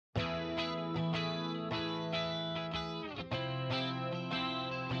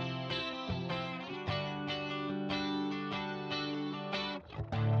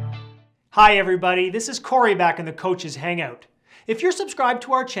Hi everybody, this is Cory back in the Coaches Hangout. If you're subscribed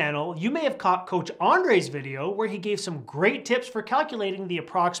to our channel, you may have caught Coach Andre's video where he gave some great tips for calculating the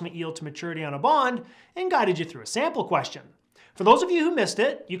approximate yield to maturity on a bond and guided you through a sample question. For those of you who missed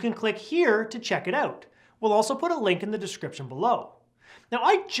it, you can click here to check it out. We'll also put a link in the description below. Now,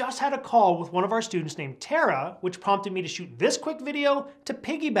 I just had a call with one of our students named Tara, which prompted me to shoot this quick video to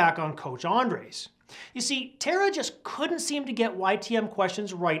piggyback on Coach Andre's. You see, Tara just couldn't seem to get YTM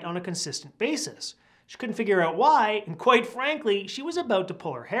questions right on a consistent basis. She couldn't figure out why, and quite frankly, she was about to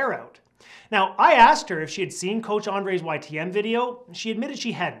pull her hair out. Now, I asked her if she had seen Coach Andre's YTM video, and she admitted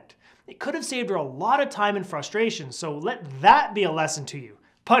she hadn't. It could have saved her a lot of time and frustration, so let that be a lesson to you,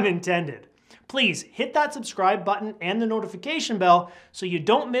 pun intended. Please hit that subscribe button and the notification bell so you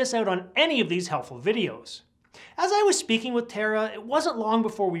don't miss out on any of these helpful videos. As I was speaking with Tara, it wasn't long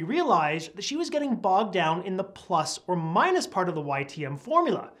before we realized that she was getting bogged down in the plus or minus part of the YTM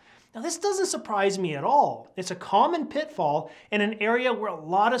formula. Now, this doesn't surprise me at all. It's a common pitfall in an area where a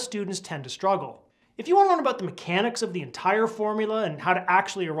lot of students tend to struggle. If you want to learn about the mechanics of the entire formula and how to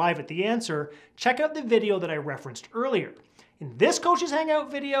actually arrive at the answer, check out the video that I referenced earlier. In this Coaches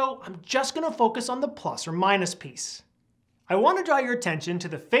Hangout video, I'm just going to focus on the plus or minus piece. I want to draw your attention to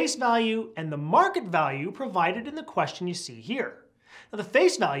the face value and the market value provided in the question you see here. Now, the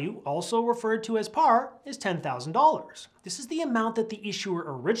face value, also referred to as par, is $10,000. This is the amount that the issuer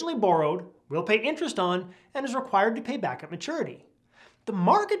originally borrowed, will pay interest on, and is required to pay back at maturity. The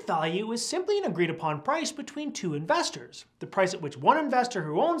market value is simply an agreed upon price between two investors, the price at which one investor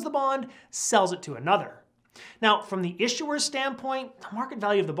who owns the bond sells it to another. Now, from the issuer's standpoint, the market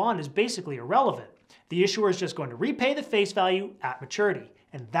value of the bond is basically irrelevant. The issuer is just going to repay the face value at maturity,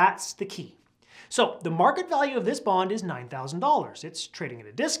 and that's the key. So the market value of this bond is $9,000. It's trading at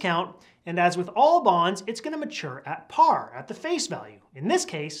a discount, and as with all bonds, it's going to mature at par, at the face value. In this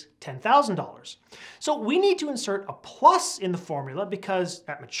case, $10,000. So we need to insert a plus in the formula because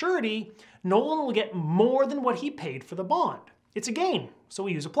at maturity, Nolan will get more than what he paid for the bond. It's a gain, so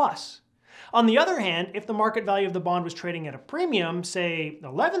we use a plus. On the other hand, if the market value of the bond was trading at a premium, say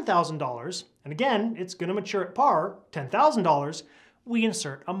 $11,000, and again, it's going to mature at par, $10,000, we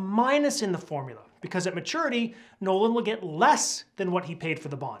insert a minus in the formula because at maturity, Nolan will get less than what he paid for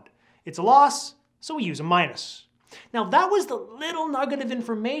the bond. It's a loss, so we use a minus. Now, that was the little nugget of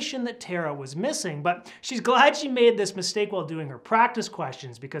information that Tara was missing, but she's glad she made this mistake while doing her practice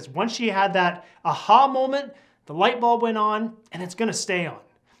questions because once she had that aha moment, the light bulb went on, and it's going to stay on.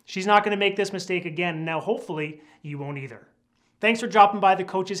 She's not going to make this mistake again, and now hopefully you won't either. Thanks for dropping by the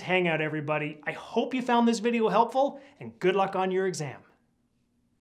Coaches Hangout, everybody. I hope you found this video helpful, and good luck on your exam.